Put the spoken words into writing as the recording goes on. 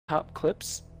Top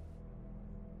clips.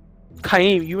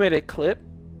 Kaim, you made a clip?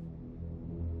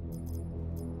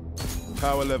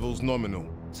 Power levels nominal.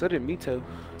 So did Mito.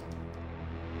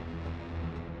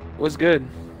 What's good?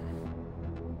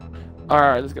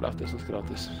 Alright, let's get off this. Let's get off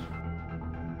this.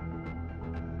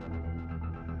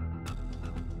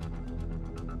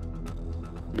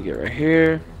 Let me get right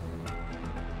here.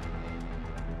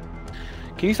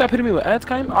 Can you stop hitting me with ads,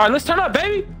 Kaim? Alright, let's turn up,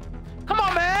 baby! Come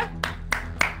on, man!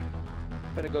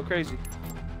 Better go crazy.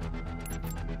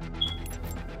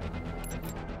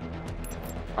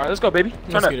 Alright, let's go, baby. Turn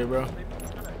Let's up. get it, bro.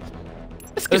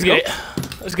 Let's get it.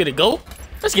 Let's get it. Go.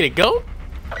 Let's get it. Go.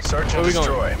 Search and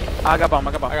destroy. I got bomb.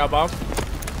 I got bomb.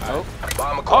 Oh.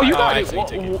 Bomb acquired. Oh, you got I it. see,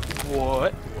 take it.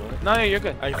 What? No, yeah, you're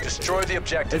good. Destroy the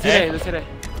objective. Let's hit A. Let's hit A.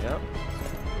 Yep.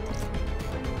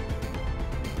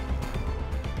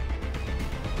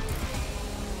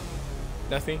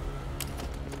 Nothing.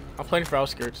 I'm playing for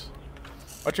outskirts.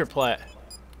 What's your plat?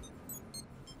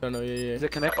 Don't know. Yeah. Is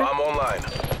it connected? Bomb online.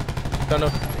 Don't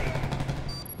know.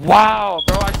 Wow,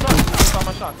 bro, I suck. I saw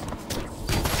my shots.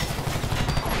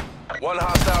 One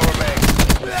hostile remains.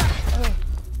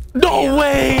 No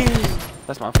way.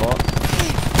 That's my fault.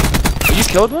 Oh, you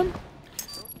killed one?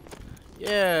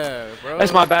 Yeah, bro.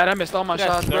 That's my bad. I missed all my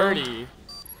That's shots, bro. 30.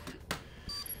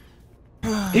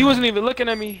 He wasn't even looking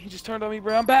at me. He just turned on me,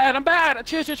 bro. I'm bad. I'm bad.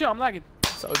 Chill. I'm lagging.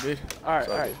 It's all good. All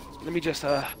right. Let me just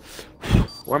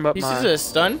warm up He's my. using a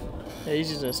stun. Yeah,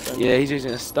 he's using a stun. Yeah, he's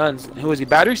using a stuns. Who is he?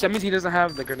 Batteries? That means he doesn't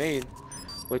have the grenade,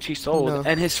 which he sold. No.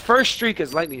 And his first streak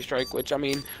is lightning strike, which I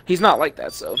mean, he's not like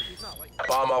that. So.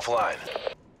 Bomb offline.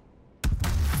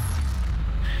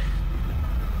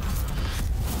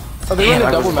 Are they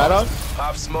running double Maddox?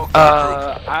 Pop smoke.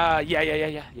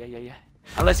 Yeah.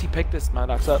 Unless he picked this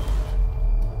Maddox up.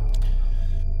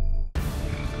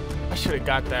 I should have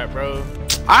got that, bro.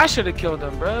 I should have killed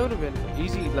him, bro. It would have been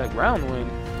easy, like round win.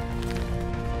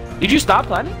 Did you stop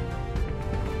planning?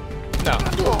 No.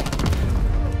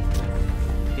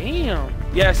 Damn.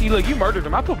 Yeah. See, look, you murdered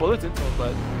him. I put bullets into him,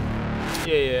 but.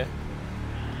 Yeah.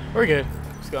 We're good.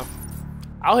 Let's go.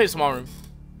 I'll hit small room.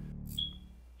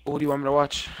 What do you want me to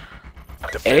watch?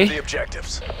 Defend A? the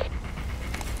objectives.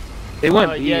 They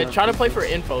went B. Yeah, try to play for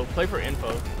info. Play for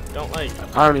info. Don't like.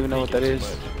 I don't even know what that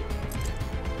is.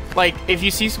 Like, if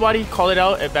you see somebody, call it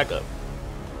out and back up.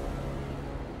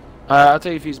 I'll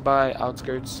tell you if he's by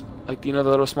outskirts, like you know the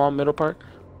little small middle park.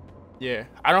 Yeah,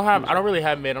 I don't really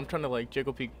have mid. I'm trying to like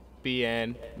jiggle peek B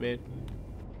and mid.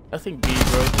 I think B,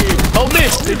 bro. Oh,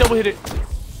 miss! They double hit it.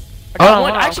 I got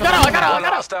one. I actually got out. I got One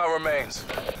out. hostile remains.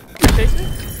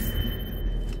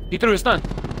 He threw his stun,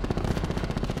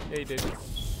 Yeah, he did.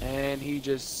 and he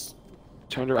just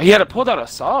turned around. He had pulled out a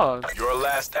saw. Your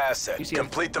last asset. You see him?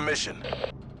 Complete the mission.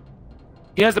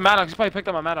 He has the Maddox. He probably picked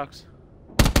up my Maddox.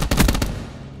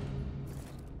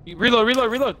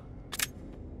 Reload.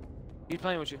 He's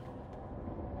playing with you.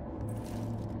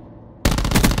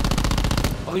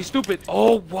 Oh, he's stupid.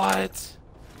 Oh, what?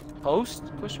 Host?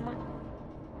 Question mark?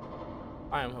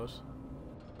 I am host.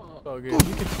 Oh, good.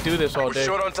 You can do this all We're day.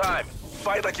 short on time.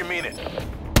 Fight like you mean it.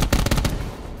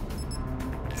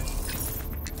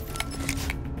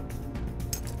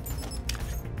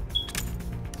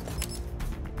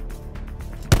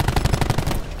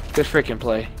 Good freaking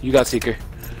play. You got Seeker.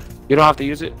 You don't have to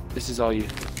use it. This is all you.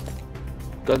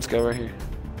 Gun skill right here.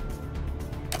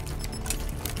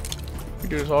 You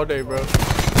do this all day, bro.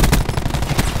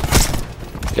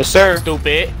 Yes, sir.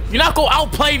 Stupid. You not gonna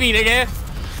outplay me, nigga.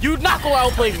 You not gonna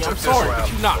outplay me. I'm Took this sorry, round,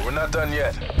 but you not. but we're not done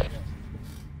yet.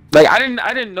 Like I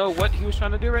didn't know what he was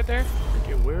trying to do right there.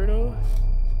 Freaking weirdo.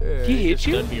 Yeah, He hit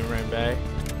you? Done being ran back.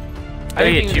 I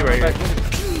didn't hit even you right run here.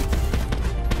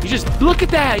 back in. You just look at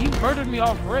that. You murdered me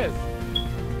off rip.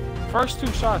 First 2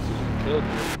 shots, you just killed me.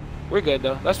 We're good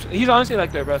though. He's honestly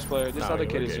like their best player. This other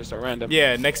kid is just a random.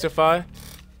 Yeah, next to 5.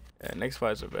 Yeah, next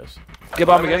 5 is the best. Get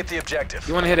bomb again. Eliminate the objective.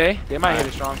 You want to hit A? They might hit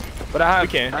it strong. But I have. We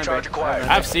can. nine Charge bay. acquired.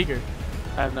 I have Seeker.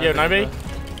 I have 9 Yeah, bay, 9 bay?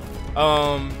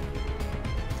 bro.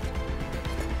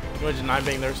 You want to 9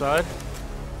 bang their side?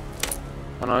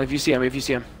 Hold on, if you see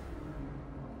him.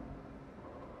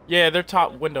 Yeah, they're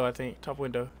top window, I think. Top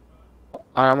window.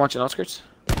 Alright, I'm watching outskirts.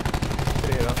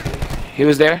 Yeah, He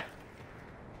was there.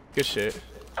 good shit.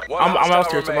 One I'm hostile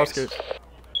outskirts. I'm remains. outskirts.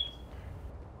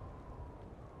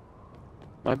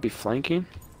 Might be flanking.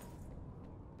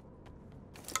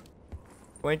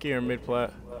 Flanky or mid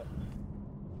plat?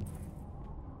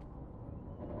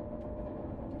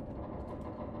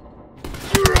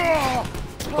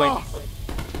 Flank.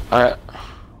 Alright.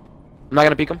 I'm not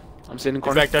gonna peek him. I'm sitting in the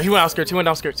He's corner. back there. He went outskirts. He went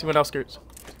outskirts.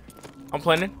 I'm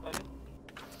planning.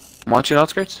 I'm watching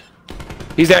outskirts.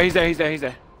 He's there.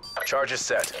 Charge is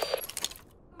set.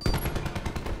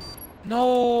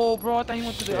 No, bro. I thought he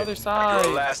went to the other side.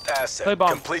 Your last asset. Play bomb.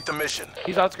 Complete the mission.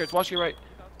 He's outskirts. Watch your right.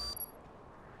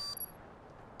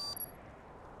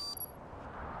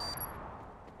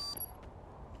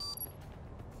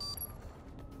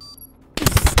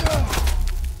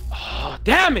 Oh,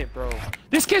 damn it, bro.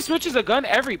 This kid switches a gun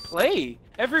every play.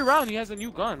 Every round he has a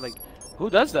new gun. Like, who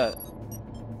does that?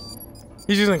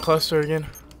 He's using cluster again.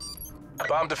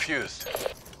 Bomb defused.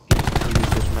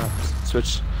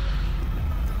 Switch.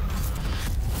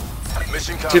 Mission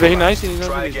See, he compromised. nice and he knows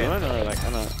Try what he's again. doing, or like, I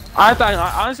don't know. I thought,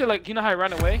 honestly, like, you know how he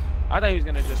ran away? I thought he was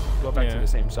gonna just go back to the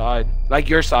same side. Like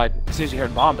your side, as soon as you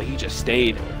heard bomb, but he just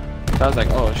stayed. So I was like,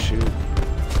 oh, shoot.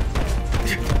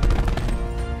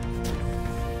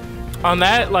 On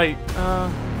that, like,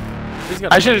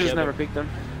 I should have just never picked him.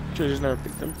 Should have just never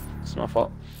picked him. It's my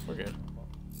fault. We're good.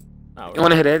 Oh, You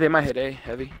want to hit A? They might hit A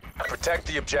heavy. Protect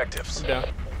the objectives. I'm down.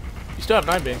 You still have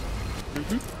 9 bang.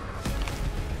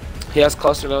 He has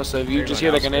cluster though, so if you You're just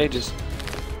going hear like an A, just.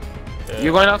 Yeah.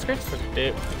 You're going outskirts?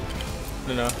 Dip.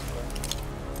 No.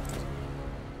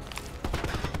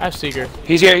 I have Seeker.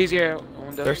 He's here, he's here.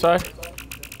 Their side.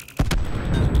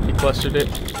 He clustered it.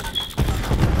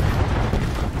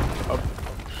 Oh.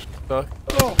 Fuck.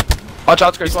 Watch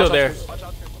outskirts. He's still watch there. outskirts.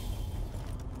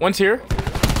 One's here.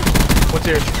 One's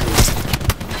here.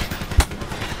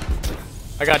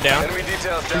 I got down. Enemy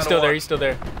details down He's still to there. one. He's still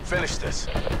there. Finish this.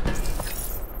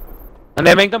 And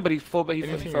they make them, but he's full, but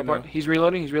Anything he's or no? He's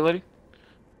reloading, he's reloading.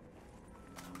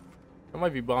 That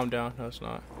might be bombed down. No, it's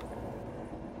not.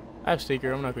 I have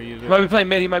Seeker. I'm not gonna use He it. might be playing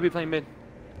mid, he might be playing mid.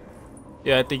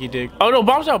 Yeah, I think he did. Oh no,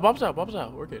 bombs out. Bombs out. Bombs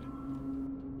out. We're good.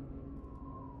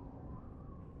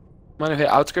 Might have hit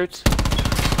outskirts.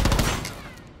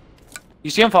 You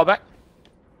see him fall back?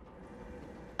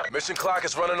 Mission clock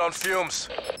is running on fumes.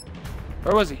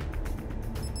 Where was he?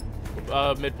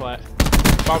 Mid plat.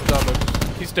 Bombs out. But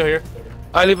he's still here.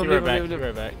 Alright, leave him, Be leave right him, back. leave Be him.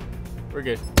 right back. We're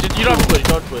good. You don't have to switch.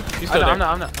 Don't switch. He's still there.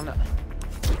 I'm not.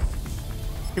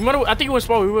 He might have, I think he went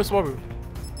small. We went small.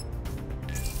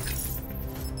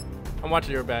 I'm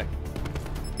watching your back.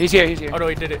 He's here, he's here. Oh no,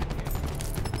 he did it.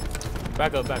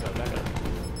 Back up.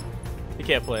 He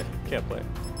can't play. Can't play.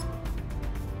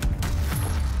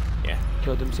 Yeah.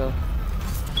 Killed himself.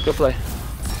 Good play.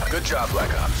 Good job,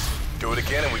 Black Ops. Do it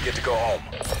again and we get to go home.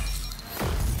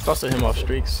 It's also him off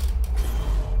streaks.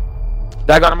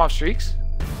 That got him off streaks?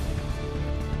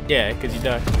 Yeah, because he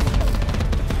died.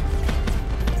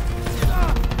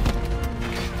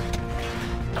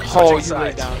 Oh, you Switching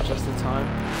laid sides. down just in time.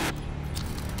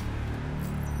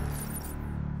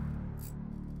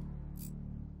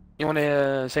 You want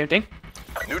to same thing?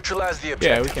 Neutralize the Yeah,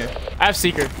 objective. we can. I have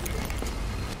Seeker.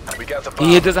 We got the bomb.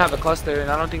 He doesn't have a cluster, and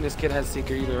I don't think this kid has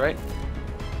Seeker either, right?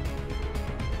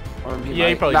 Or Yeah, he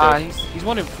might. probably Nah, does. he's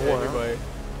 1 in 4. Yeah, everybody.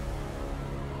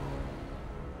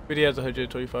 But he has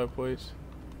 125 points.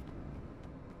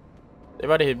 They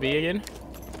about to hit B again.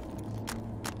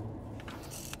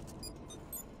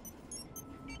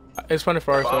 It's funny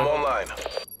for our Bomb side. online.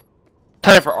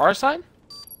 Time for our side?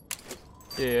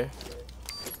 Yeah.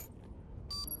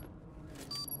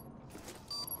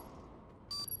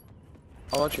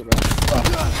 I'll watch your back.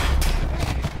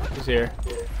 He's here.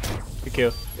 Good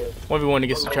kill. 1v1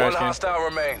 against the One trash can. hostile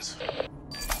remains.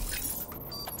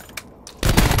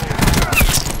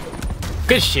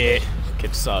 Good shit.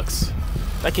 Kid sucks.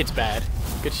 That kid's bad.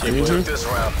 Good shit, We boy. took this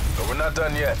round, but we're not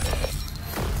done yet.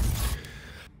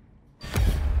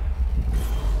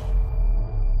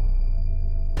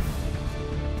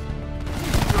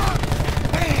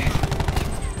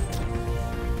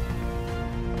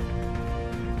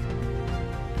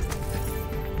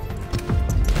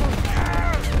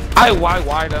 I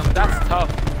wide him. That's tough.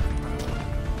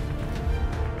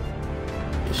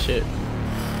 Good shit.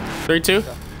 3-2?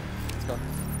 Let's go.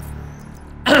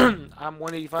 I'm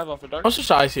 185 off the dark. What's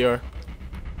your ICR?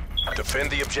 Defend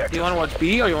the Do objective. you want to watch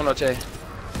B or you want to watch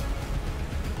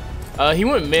A? He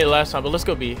went mid last time, but let's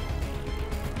go B.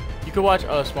 You could watch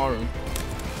small room.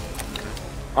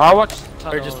 I'll watch.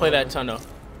 Or just play that tunnel.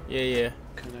 Yeah.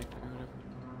 Connect or whatever.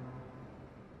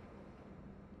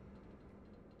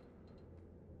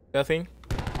 Nothing?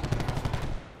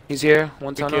 He's here.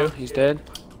 One Good tunnel. kill. He's dead.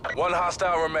 One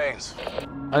hostile remains.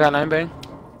 I got 9 bang.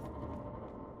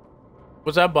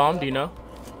 Was that bomb? Do you know?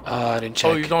 I didn't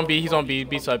check. Oh, he's on B. He's on B.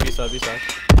 B side. B side. B side.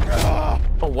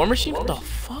 Oh, War Machine? What the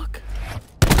fuck?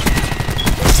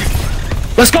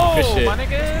 Let's go, Good shit. my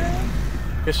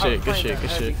nigga. Good shit. Good shit. Good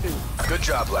shit. Good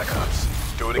job, Black Ops.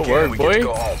 Do it Good again work, and we get to boy.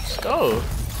 go home. Let's go.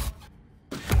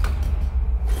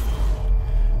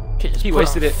 Kid just He put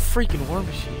wasted on it. Freaking War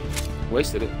Machine.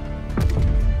 Wasted it.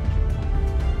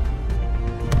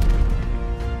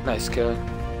 Nice kill.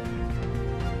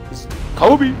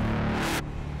 Kobe.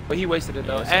 But he wasted it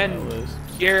though. Yeah, and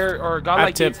here or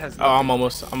Godlike Gates has. Oh, I'm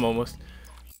almost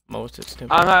at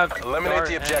Timp. I have Eliminate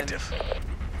the objective.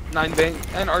 9 bang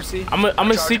and RC.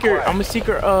 I'm a seeker. I'm a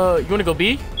seeker. You wanna go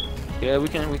B? Yeah, we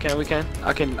can.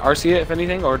 I can RC it if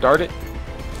anything or dart it.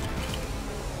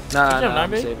 Nah,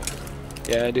 I'm saving.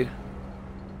 Yeah, I do.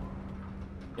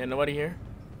 Yeah, nobody here.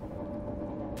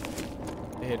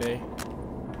 They hit A.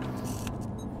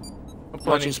 I'm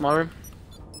Watching small room.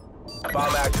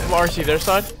 Bomb active. RC their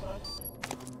side.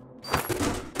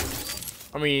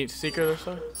 I mean, seeker their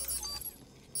side.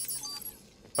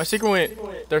 My seeker went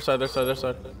their side.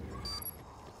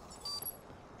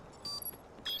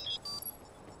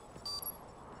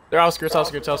 They're outskirts.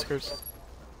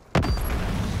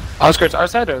 Outskirts, our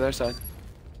side or their side?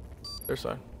 Their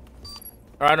side.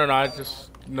 Or I don't know. I just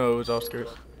know it was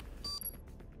outskirts.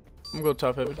 I'm gonna go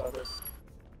top heaven.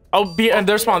 Oh, B and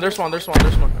their spawn.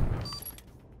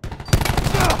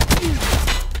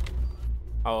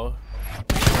 Oh.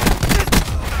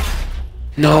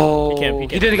 No.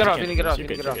 He didn't get off.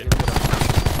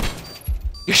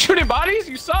 You're shooting bodies?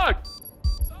 You suck.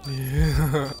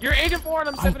 Yeah. You're 8 and 4 and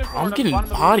I'm 7 and 4. I'm getting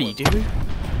bodied, dude.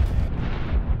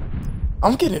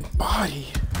 I'm getting bodied.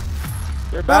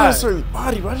 You're Not bad. necessarily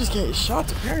bodied, but I just get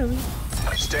shots apparently.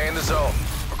 Stay in the zone.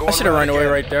 We're going I should have run away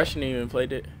again. right there. I shouldn't even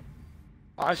played it.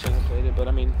 I shouldn't have played it, but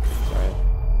I mean, it's alright.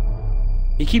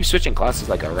 He keeps switching classes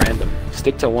like a random.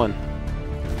 Stick to one.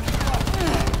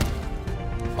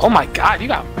 Oh my god, you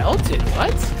got melted.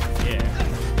 What? Yeah.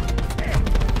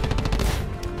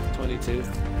 22.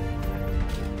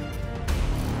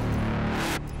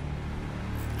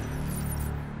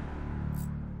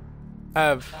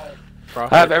 I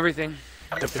have everything.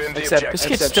 Defend the Except- objective. This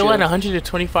kid's Except still at shield.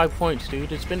 125 points,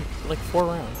 dude. It's been like 4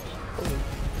 rounds.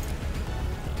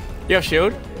 You have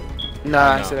shield?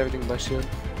 Nah, I No. said everything but shield.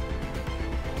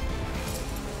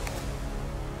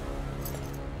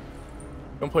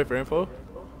 Don't play for info.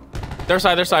 Their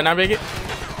side, now make it.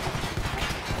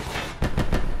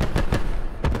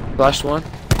 Flashed one.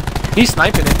 He's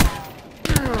sniping it.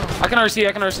 I can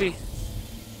RC.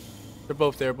 They're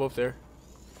both there.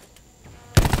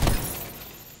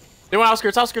 They went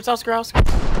outskirts. Just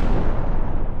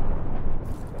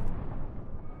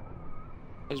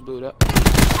blew it up.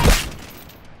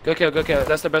 Good kill.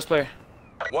 That's the best player.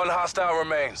 One hostile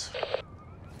remains.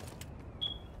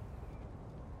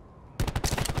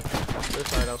 Their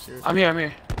side outskirts. I'm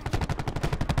here.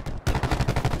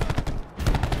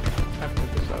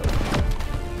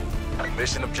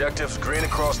 Mission objectives green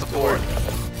across the board.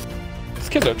 These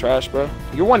kids are trash, bro.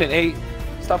 You're 1 and 8.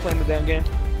 Stop playing the damn game.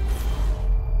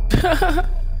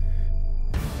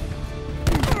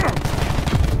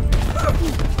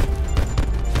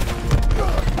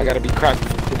 I gotta be cracked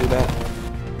to do that.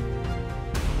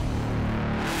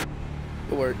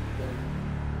 Good work.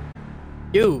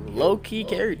 You low-key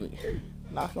carried me.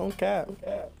 Not on cap.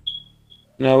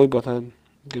 No, we both had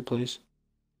good plays.